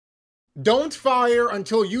Don't fire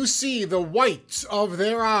until you see the whites of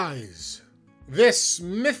their eyes. This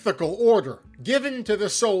mythical order, given to the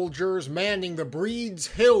soldiers manning the Breed's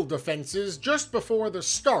Hill defenses just before the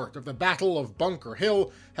start of the Battle of Bunker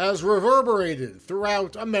Hill, has reverberated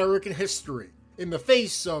throughout American history. In the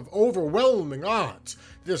face of overwhelming odds,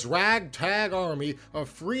 this ragtag army of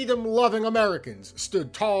freedom-loving Americans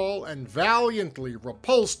stood tall and valiantly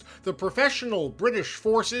repulsed the professional British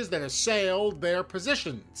forces that assailed their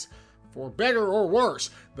positions. For better or worse,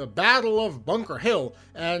 the Battle of Bunker Hill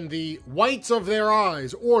and the whites of their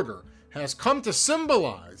eyes order has come to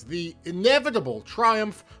symbolize the inevitable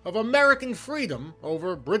triumph of American freedom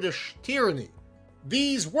over British tyranny.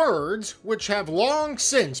 These words, which have long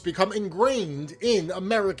since become ingrained in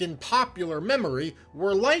American popular memory,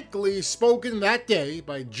 were likely spoken that day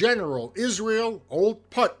by General Israel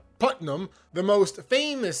Putnam, the most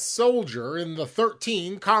famous soldier in the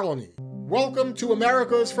 13 colonies. Welcome to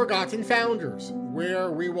America's Forgotten Founders,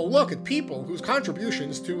 where we will look at people whose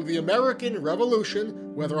contributions to the American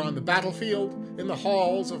Revolution, whether on the battlefield, in the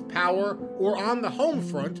halls of power, or on the home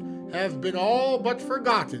front, have been all but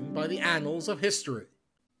forgotten by the annals of history.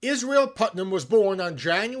 Israel Putnam was born on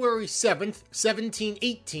January 7,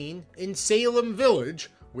 1718, in Salem Village,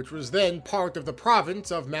 which was then part of the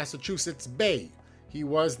province of Massachusetts Bay. He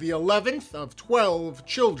was the 11th of 12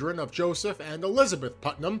 children of Joseph and Elizabeth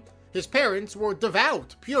Putnam. His parents were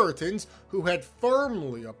devout Puritans who had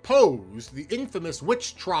firmly opposed the infamous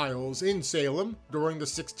witch trials in Salem during the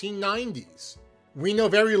 1690s. We know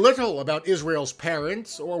very little about Israel's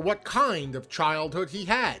parents or what kind of childhood he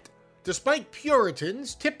had. Despite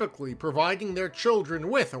Puritans typically providing their children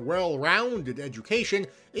with a well-rounded education,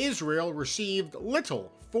 Israel received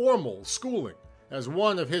little formal schooling. As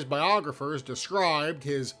one of his biographers described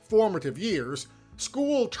his formative years,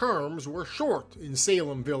 school terms were short in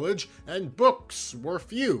Salem Village and books were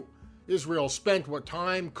few. Israel spent what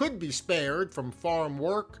time could be spared from farm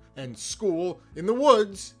work and school in the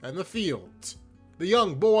woods and the fields. The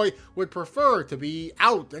young boy would prefer to be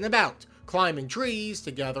out and about, climbing trees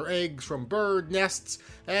to gather eggs from bird nests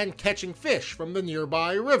and catching fish from the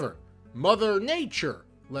nearby river. Mother Nature,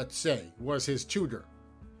 let's say, was his tutor.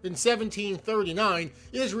 In 1739,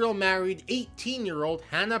 Israel married 18-year-old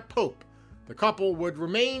Hannah Pope. The couple would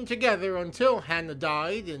remain together until Hannah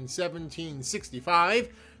died in 1765.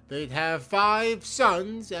 They'd have 5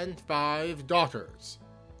 sons and 5 daughters.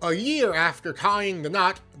 A year after tying the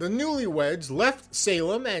knot, the newlyweds left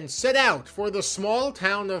Salem and set out for the small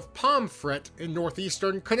town of Pomfret in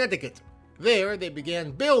northeastern Connecticut. There, they began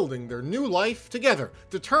building their new life together,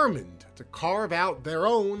 determined to carve out their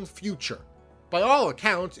own future. By all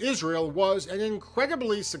accounts, Israel was an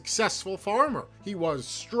incredibly successful farmer. He was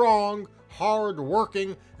strong,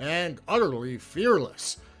 hard-working, and utterly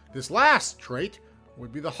fearless. This last trait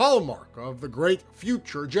would be the hallmark of the great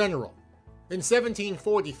future general. In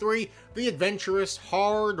 1743, the adventurous,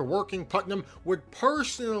 hard-working Putnam would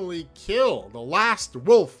personally kill the last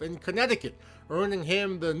wolf in Connecticut, earning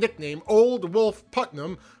him the nickname Old Wolf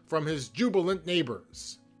Putnam from his jubilant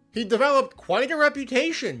neighbors. He developed quite a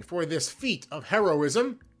reputation for this feat of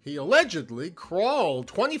heroism. He allegedly crawled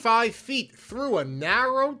 25 feet through a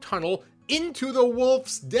narrow tunnel into the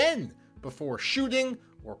wolf's den before shooting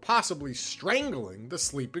or possibly strangling the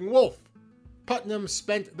sleeping wolf. Putnam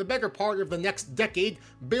spent the better part of the next decade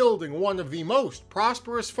building one of the most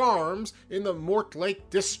prosperous farms in the Mortlake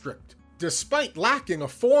district. Despite lacking a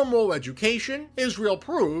formal education, Israel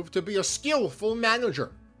proved to be a skillful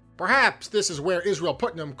manager. Perhaps this is where Israel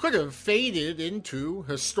Putnam could have faded into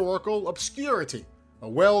historical obscurity. A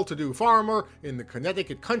well-to-do farmer in the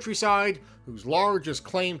Connecticut countryside whose largest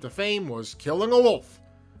claim to fame was killing a wolf.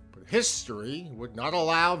 But history would not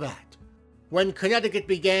allow that. When Connecticut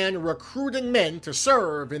began recruiting men to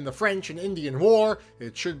serve in the French and Indian War,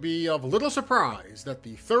 it should be of little surprise that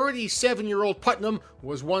the 37-year-old Putnam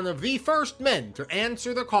was one of the first men to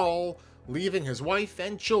answer the call, leaving his wife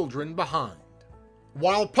and children behind.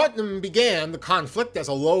 While Putnam began the conflict as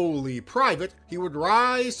a lowly private, he would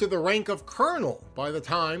rise to the rank of colonel by the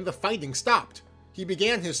time the fighting stopped. He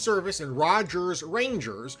began his service in Rogers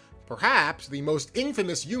Rangers, perhaps the most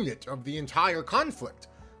infamous unit of the entire conflict.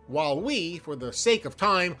 While we, for the sake of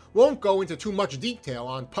time, won't go into too much detail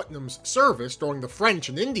on Putnam's service during the French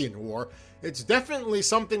and Indian War, it's definitely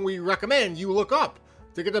something we recommend you look up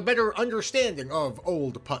to get a better understanding of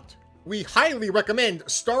Old Put. We highly recommend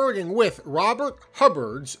starting with Robert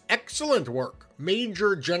Hubbard's excellent work,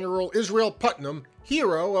 Major General Israel Putnam,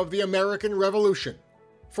 Hero of the American Revolution.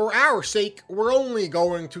 For our sake, we're only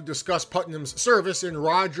going to discuss Putnam's service in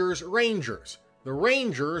Rogers Rangers. The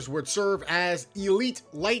Rangers would serve as elite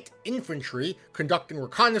light infantry, conducting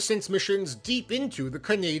reconnaissance missions deep into the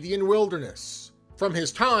Canadian wilderness. From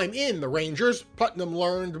his time in the Rangers, Putnam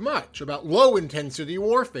learned much about low-intensity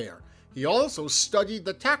warfare. He also studied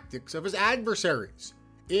the tactics of his adversaries.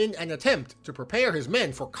 In an attempt to prepare his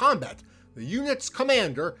men for combat, the unit's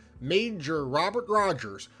commander, Major Robert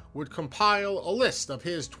Rogers, would compile a list of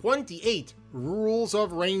his 28 rules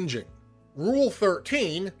of ranging. Rule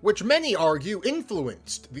 13, which many argue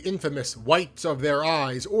influenced the infamous whites of their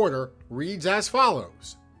eyes order, reads as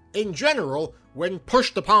follows. In general, when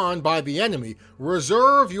pushed upon by the enemy,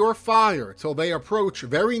 reserve your fire till they approach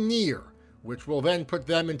very near, which will then put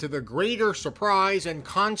them into the greater surprise and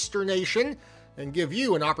consternation, and give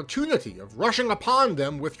you an opportunity of rushing upon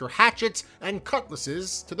them with your hatchets and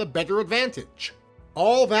cutlasses to the better advantage.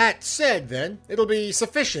 All that said, then, it'll be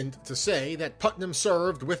sufficient to say that Putnam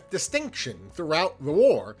served with distinction throughout the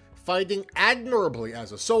war, fighting admirably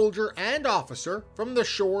as a soldier and officer from the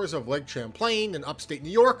shores of Lake Champlain in upstate New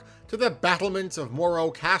York to the battlements of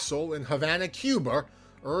Morro Castle in Havana, Cuba,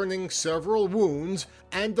 earning several wounds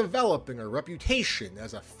and developing a reputation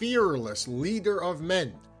as a fearless leader of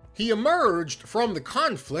men. He emerged from the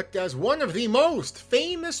conflict as one of the most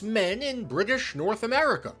famous men in British North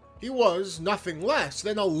America. He was nothing less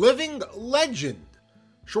than a living legend.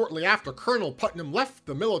 Shortly after Colonel Putnam left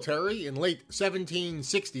the military in late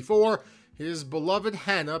 1764, his beloved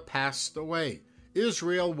Hannah passed away.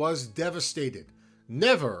 Israel was devastated.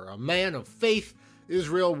 Never a man of faith,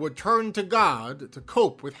 Israel would turn to God to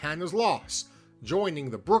cope with Hannah's loss,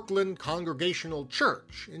 joining the Brooklyn Congregational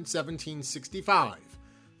Church in 1765.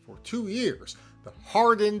 For 2 years, the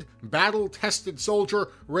hardened, battle-tested soldier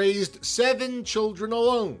raised 7 children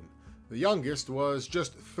alone. The youngest was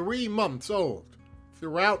just 3 months old.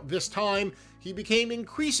 Throughout this time, he became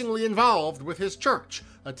increasingly involved with his church,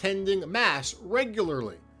 attending Mass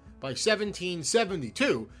regularly. By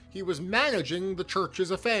 1772, he was managing the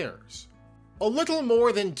church's affairs. A little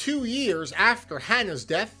more than 2 years after Hannah's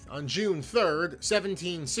death, on June 3,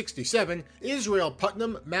 1767, Israel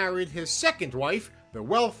Putnam married his second wife, the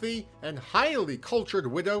wealthy and highly cultured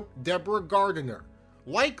widow Deborah Gardiner.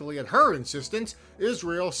 Likely at her insistence,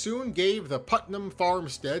 Israel soon gave the Putnam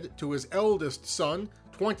farmstead to his eldest son,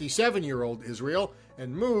 27-year-old Israel,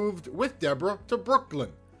 and moved with Deborah to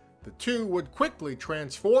Brooklyn. The two would quickly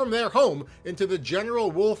transform their home into the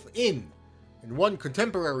General Wolfe Inn. In one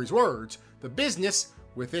contemporary's words, the business,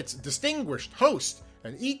 with its distinguished host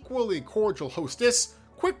and equally cordial hostess,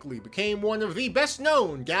 quickly became one of the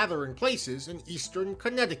best-known gathering places in eastern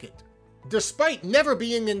Connecticut. Despite never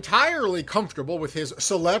being entirely comfortable with his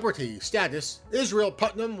celebrity status, Israel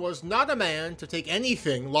Putnam was not a man to take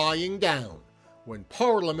anything lying down. When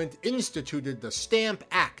Parliament instituted the Stamp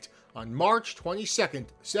Act on March 22,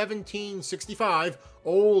 1765,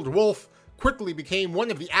 Old Wolfe quickly became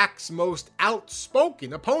one of the Act's most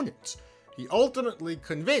outspoken opponents. He ultimately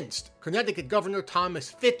convinced Connecticut Governor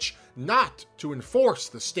Thomas Fitch not to enforce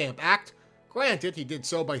the Stamp Act. Granted, he did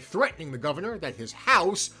so by threatening the governor that his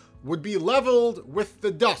house would be leveled with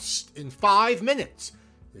the dust in 5 minutes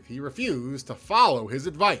if he refused to follow his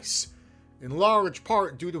advice. In large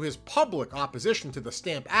part due to his public opposition to the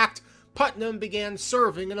Stamp Act, Putnam began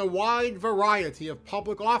serving in a wide variety of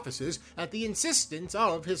public offices at the insistence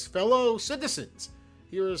of his fellow citizens.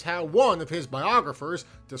 Here's how one of his biographers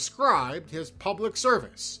described his public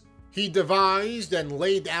service. He devised and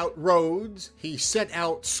laid out roads, he set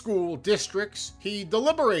out school districts, he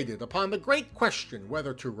deliberated upon the great question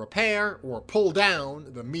whether to repair or pull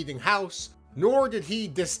down the meeting house, nor did he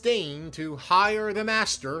disdain to hire the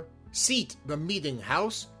master, seat the meeting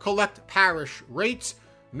house, collect parish rates,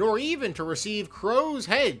 nor even to receive crows'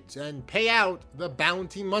 heads and pay out the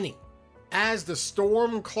bounty money. As the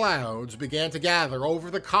storm clouds began to gather over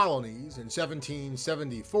the colonies in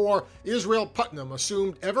 1774, Israel Putnam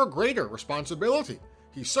assumed ever greater responsibility.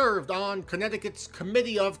 He served on Connecticut's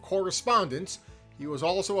Committee of Correspondence. He was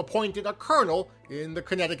also appointed a colonel in the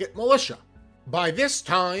Connecticut militia. By this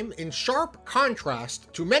time, in sharp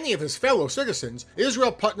contrast to many of his fellow citizens,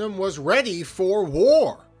 Israel Putnam was ready for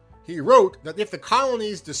war. He wrote that if the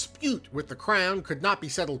colony's dispute with the crown could not be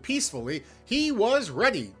settled peacefully, he was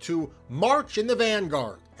ready to march in the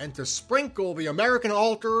vanguard and to sprinkle the American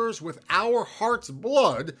altars with our heart's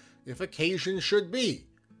blood if occasion should be.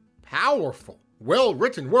 Powerful,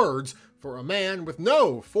 well-written words for a man with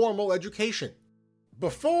no formal education.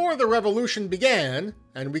 Before the revolution began,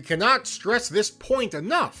 and we cannot stress this point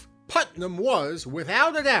enough, Putnam was,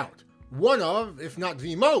 without a doubt, one of, if not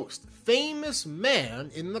the most, famous man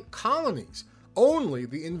in the colonies. Only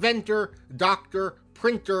the inventor, doctor,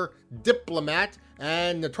 printer, diplomat,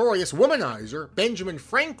 and notorious womanizer Benjamin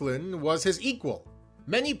Franklin was his equal.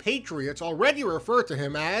 Many patriots already refer to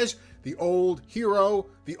him as the Old Hero,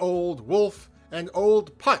 the Old Wolf, and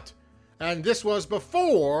Old Put, and this was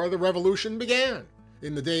before the Revolution began.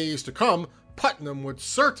 In the days to come, Putnam would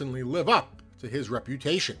certainly live up to his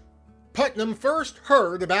reputation. Putnam first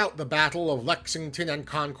heard about the Battle of Lexington and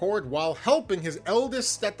Concord while helping his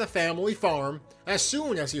eldest at the family farm. As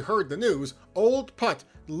soon as he heard the news, Old Put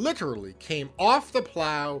literally came off the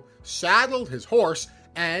plow, saddled his horse,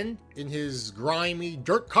 and, in his grimy,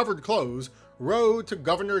 dirt-covered clothes, rode to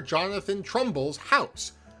Governor Jonathan Trumbull's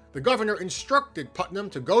house. The governor instructed Putnam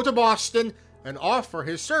to go to Boston and offer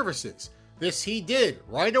his services. This he did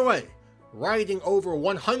right away, riding over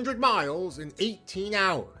 100 miles in 18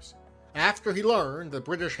 hours. After he learned the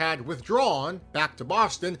British had withdrawn back to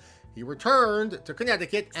Boston, he returned to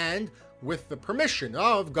Connecticut and, with the permission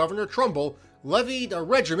of Governor Trumbull, levied a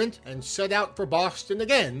regiment and set out for Boston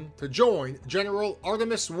again to join General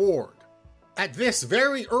Artemas Ward. At this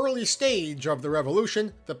very early stage of the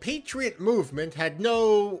Revolution, the Patriot movement had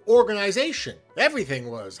no organization.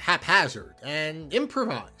 Everything was haphazard and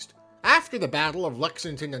improvised. After the Battle of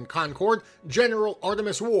Lexington and Concord, General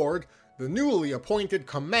Artemas Ward, the newly appointed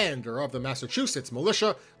commander of the Massachusetts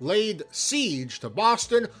militia, laid siege to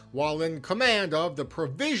Boston while in command of the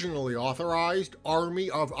provisionally authorized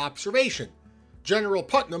Army of Observation. General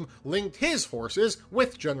Putnam linked his forces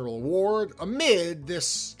with General Ward amid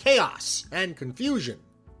this chaos and confusion.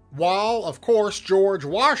 While, of course, George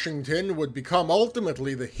Washington would become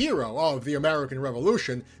ultimately the hero of the American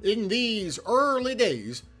Revolution, in these early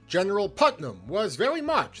days, General Putnam was very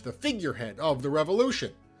much the figurehead of the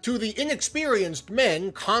Revolution. To the inexperienced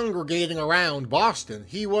men congregating around Boston,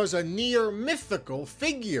 he was a near mythical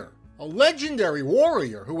figure, a legendary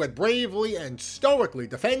warrior who had bravely and stoically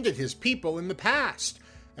defended his people in the past,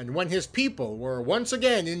 and when his people were once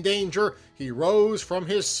again in danger, he rose from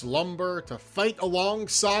his slumber to fight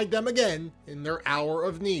alongside them again in their hour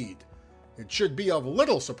of need. It should be of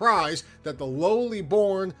little surprise that the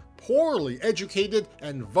lowly-born, poorly educated,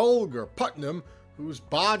 and vulgar Putnam, whose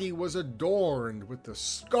body was adorned with the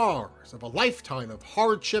scars of a lifetime of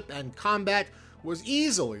hardship and combat, was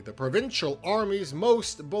easily the provincial army's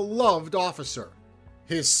most beloved officer.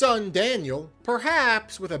 His son Daniel,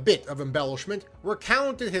 perhaps with a bit of embellishment,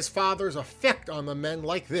 recounted his father's effect on the men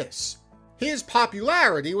like this. His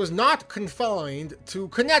popularity was not confined to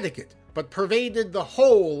Connecticut, but pervaded the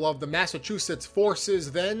whole of the Massachusetts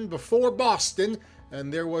forces then before Boston,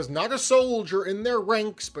 and there was not a soldier in their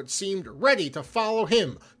ranks but seemed ready to follow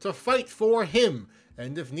him, to fight for him,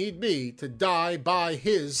 and if need be, to die by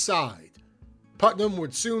his side. Putnam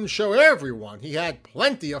would soon show everyone he had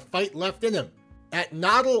plenty of fight left in him. At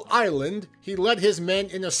Noddle Island, he led his men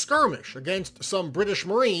in a skirmish against some British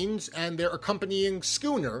Marines and their accompanying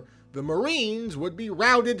schooner. The Marines would be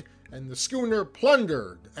routed and the schooner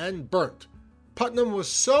plundered and burnt. Putnam was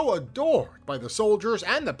so adored by the soldiers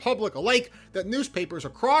and the public alike that newspapers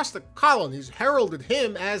across the colonies heralded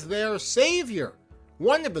him as their savior.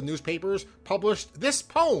 One of the newspapers published this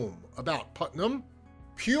poem about Putnam: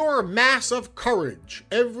 "Pure mass of courage,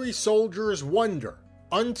 every soldier's wonder,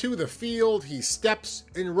 unto the field he steps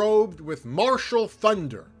enrobed with martial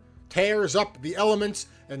thunder, tears up the elements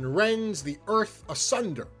and rends the earth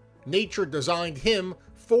asunder. Nature designed him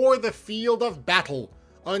for the field of battle,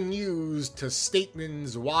 unused to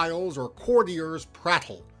statesmen's wiles or courtiers'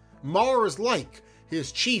 prattle. Mars-like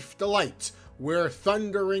his chief delights, where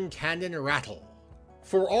thundering cannon rattle."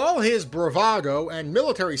 For all his bravado and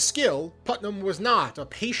military skill, Putnam was not a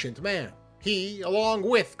patient man. He, along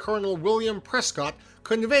with Colonel William Prescott,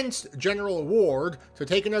 convinced General Ward to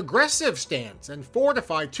take an aggressive stance and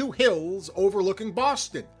fortify 2 hills overlooking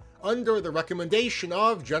Boston. Under the recommendation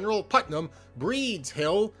of General Putnam, Breed's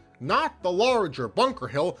Hill, not the larger Bunker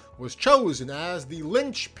Hill, was chosen as the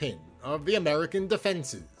linchpin of the American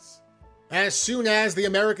defenses. As soon as the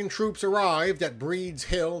American troops arrived at Breed's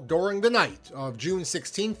Hill during the night of June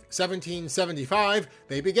 16, 1775,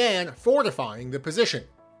 they began fortifying the position.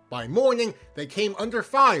 By morning, they came under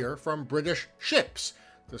fire from British ships.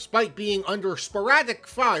 Despite being under sporadic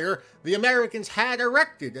fire, the Americans had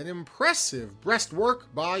erected an impressive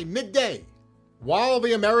breastwork by midday. While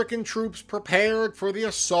the American troops prepared for the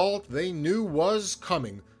assault they knew was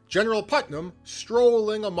coming, General Putnam,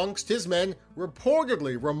 strolling amongst his men,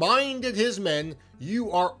 reportedly reminded his men,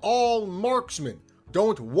 "You are all marksmen.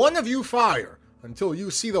 Don't one of you fire until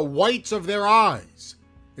you see the whites of their eyes."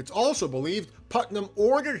 It's also believed Putnam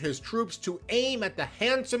ordered his troops to aim at the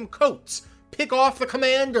handsome coats, pick off the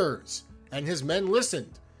commanders, and his men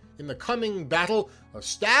listened. in the coming battle, a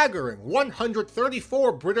staggering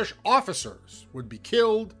 134 British officers would be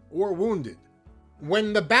killed or wounded.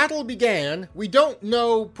 When the battle began, we don't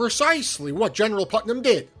know precisely what General Putnam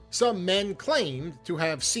did. Some men claimed to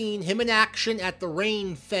have seen him in action at the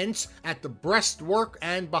rain fence, at the breastwork,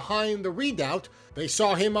 and behind the redoubt. They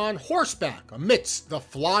saw him on horseback amidst the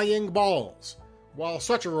flying balls. While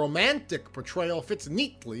such a romantic portrayal fits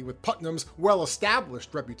neatly with Putnam's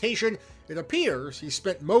well-established reputation, it appears he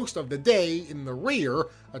spent most of the day in the rear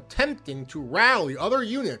attempting to rally other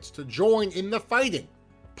units to join in the fighting.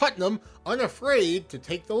 Putnam, unafraid to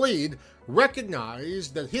take the lead,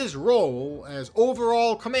 recognized that his role as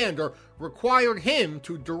overall commander required him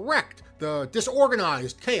to direct the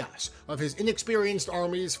disorganized chaos of his inexperienced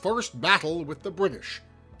army's first battle with the British.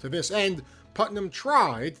 To this end, Putnam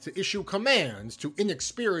tried to issue commands to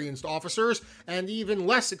inexperienced officers and even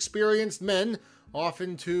less experienced men,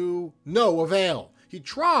 often to no avail. He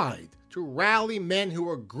tried to rally men who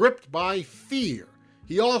were gripped by fear.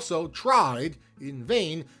 He also tried, in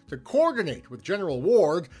vain, to coordinate with General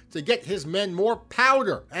Ward to get his men more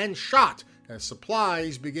powder and shot as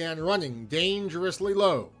supplies began running dangerously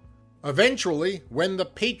low. Eventually, when the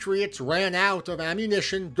Patriots ran out of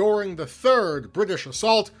ammunition during the third British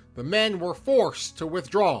assault, the men were forced to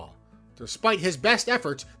withdraw. Despite his best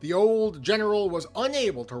efforts, the old general was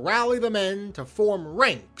unable to rally the men to form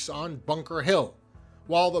ranks on Bunker Hill.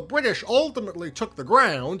 While the British ultimately took the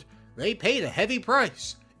ground, they paid a heavy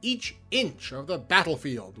price. Each inch of the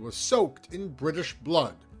battlefield was soaked in British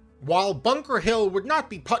blood. While Bunker Hill would not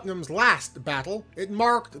be Putnam's last battle, it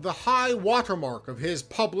marked the high watermark of his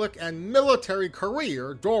public and military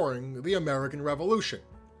career during the American Revolution.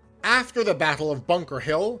 After the Battle of Bunker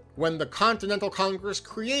Hill, when the Continental Congress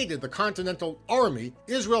created the Continental Army,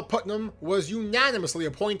 Israel Putnam was unanimously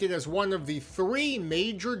appointed as one of the 3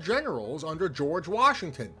 major generals under George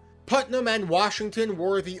Washington. Putnam and Washington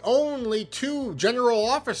were the only 2 general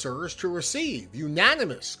officers to receive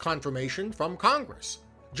unanimous confirmation from Congress.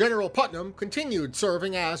 General Putnam continued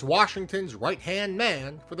serving as Washington's right-hand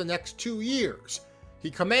man for the next 2 years.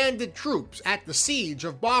 He commanded troops at the siege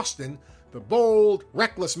of Boston. The bold,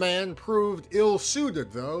 reckless man proved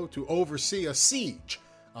ill-suited, though, to oversee a siege.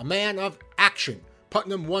 A man of action,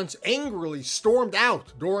 Putnam once angrily stormed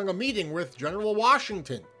out during a meeting with General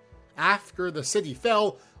Washington. After the city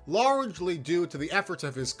fell, largely due to the efforts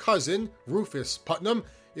of his cousin, Rufus Putnam,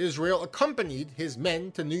 Israel accompanied his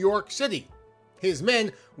men to New York City. His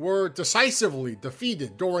men were decisively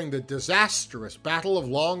defeated during the disastrous Battle of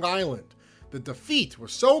Long Island. The defeat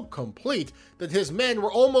was so complete that his men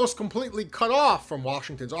were almost completely cut off from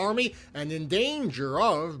Washington's army and in danger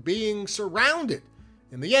of being surrounded.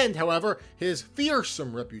 In the end, however, his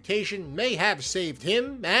fearsome reputation may have saved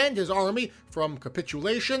him and his army from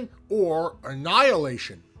capitulation or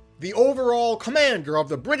annihilation. The overall commander of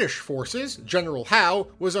the British forces, General Howe,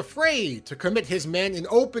 was afraid to commit his men in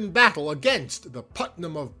open battle against the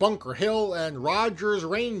Putnam of Bunker Hill and Rogers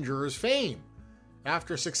Rangers fame.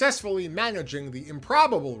 After successfully managing the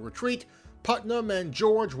improbable retreat, Putnam and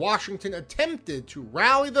George Washington attempted to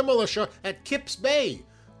rally the militia at Kip's Bay,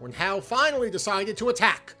 when Howe finally decided to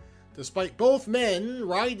attack. Despite both men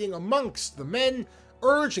riding amongst the men,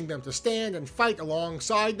 urging them to stand and fight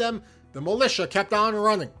alongside them, the militia kept on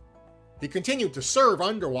running. He continued to serve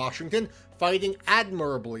under Washington, fighting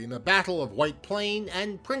admirably in the Battle of White Plain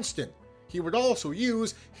and Princeton. He would also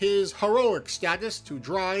use his heroic status to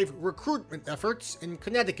drive recruitment efforts in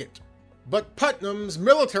Connecticut. But Putnam's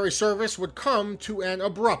military service would come to an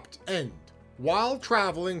abrupt end. While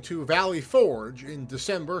traveling to Valley Forge in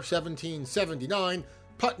December 1779,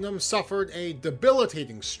 Putnam suffered a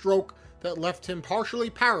debilitating stroke that left him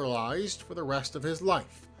partially paralyzed for the rest of his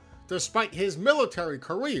life. Despite his military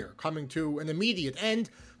career coming to an immediate end,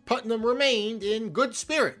 Putnam remained in good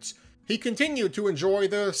spirits. He continued to enjoy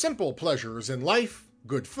the simple pleasures in life: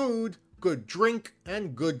 good food, good drink,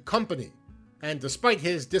 and good company. And despite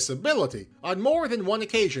his disability, on more than one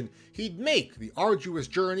occasion, he'd make the arduous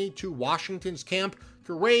journey to Washington's camp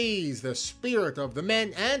to raise the spirit of the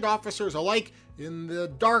men and officers alike in the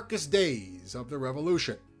darkest days of the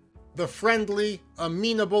Revolution. The friendly,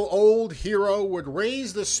 amenable old hero would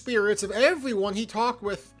raise the spirits of everyone he talked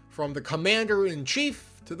with, from the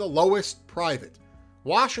commander-in-chief to the lowest private.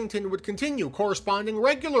 Washington would continue corresponding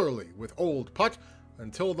regularly with old Put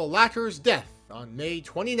until the latter's death on May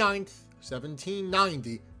 29,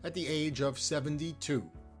 1790, at the age of 72.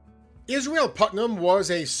 Israel Putnam was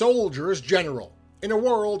a soldier's general. In a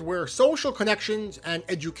world where social connections and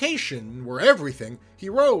education were everything, he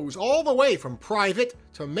rose all the way from private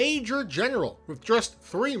to major general with just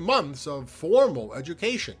 3 months of formal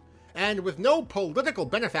education. and with no political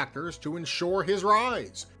benefactors to ensure his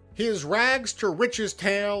rise. His rags to riches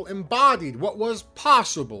tale embodied what was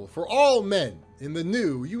possible for all men in the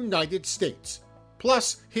new United States.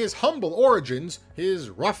 Plus, his humble origins, his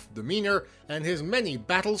rough demeanor, and his many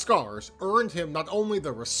battle scars earned him not only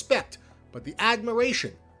the respect, but the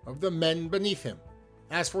admiration of the men beneath him.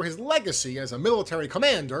 As for his legacy as a military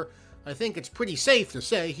commander, I think it's pretty safe to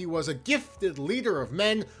say he was a gifted leader of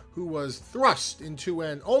men who was thrust into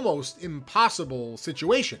an almost impossible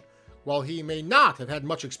situation. While he may not have had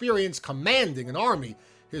much experience commanding an army,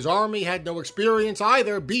 his army had no experience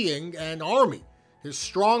either being an army. His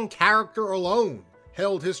strong character alone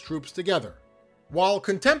held his troops together. While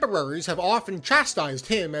contemporaries have often chastised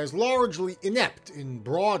him as largely inept in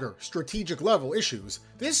broader strategic level issues,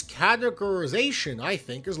 this categorization, I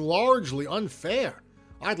think, is largely unfair.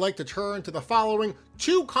 I'd like to turn to the following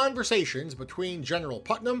two conversations between General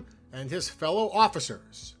Putnam and his fellow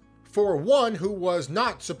officers. For one who was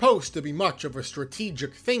not supposed to be much of a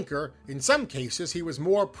strategic thinker, in some cases he was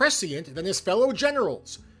more prescient than his fellow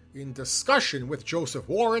generals. In discussion with Joseph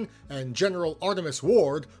Warren and General Artemus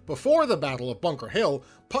Ward before the Battle of Bunker Hill,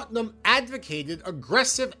 Putnam advocated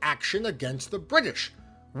aggressive action against the British.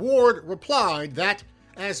 Ward replied that,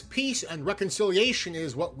 as peace and reconciliation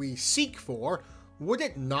is what we seek for, would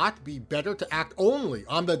it not be better to act only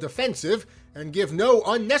on the defensive and give no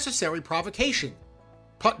unnecessary provocation?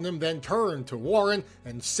 Putnam then turned to Warren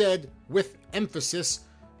and said with emphasis,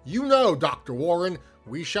 "You know, Dr. Warren,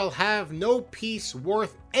 we shall have no peace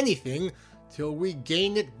worth anything till we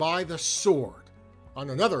gain it by the sword."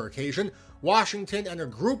 On another occasion, Washington and a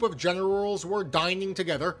group of generals were dining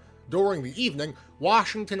together. During the evening,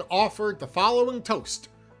 Washington offered the following toast: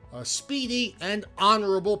 "A speedy and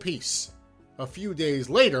honorable peace." A few days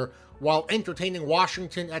later, while entertaining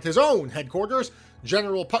Washington at his own headquarters,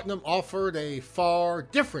 General Putnam offered a far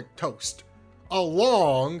different toast: "A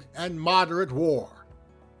long and moderate war."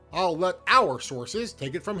 I'll let our sources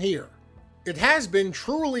take it from here. It has been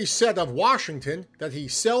truly said of Washington that he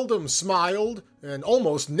seldom smiled and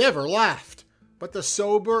almost never laughed, but the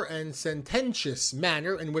sober and sententious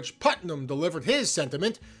manner in which Putnam delivered his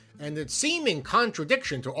sentiment, and its seeming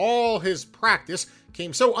contradiction to all his practice,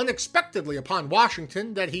 came so unexpectedly upon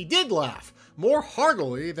Washington that he did laugh more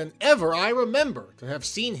heartily than ever I remember to have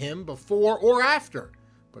seen him before or after.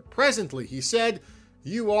 But presently he said,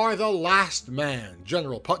 "You are the last man,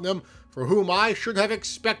 General Putnam, for whom I should have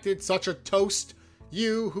expected such a toast.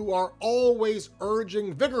 You who are always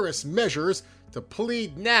urging vigorous measures to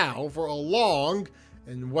plead now for a long,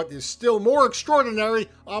 and what is still more extraordinary,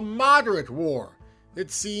 a moderate war.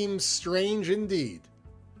 It seems strange indeed."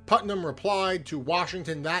 Putnam replied to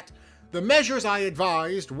Washington that the measures I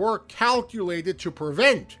advised were calculated to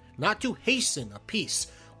prevent, not to hasten, a peace,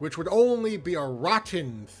 which would only be a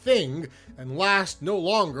rotten thing and last no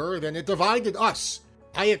longer than it divided us.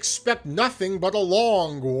 I expect nothing but a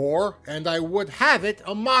long war, and I would have it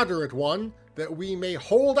a moderate one, that we may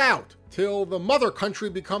hold out till the mother country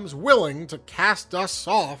becomes willing to cast us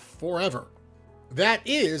off forever. That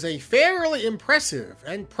is a fairly impressive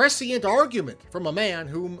and prescient argument from a man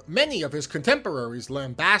whom many of his contemporaries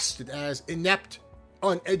lambasted as inept,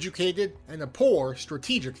 uneducated, and a poor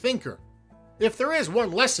strategic thinker. If there is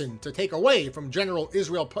one lesson to take away from General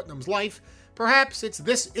Israel Putnam's life, perhaps it's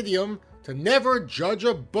this idiom to never judge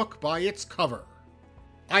a book by its cover.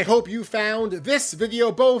 I hope you found this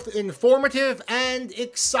video both informative and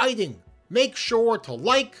exciting. Make sure to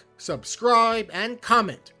like, subscribe, and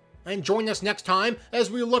comment. And join us next time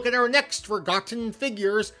as we look at our next forgotten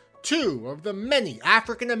figures, two of the many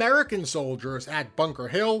African-American soldiers at Bunker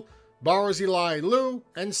Hill, Barzillai Lou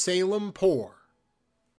and Salem Poor.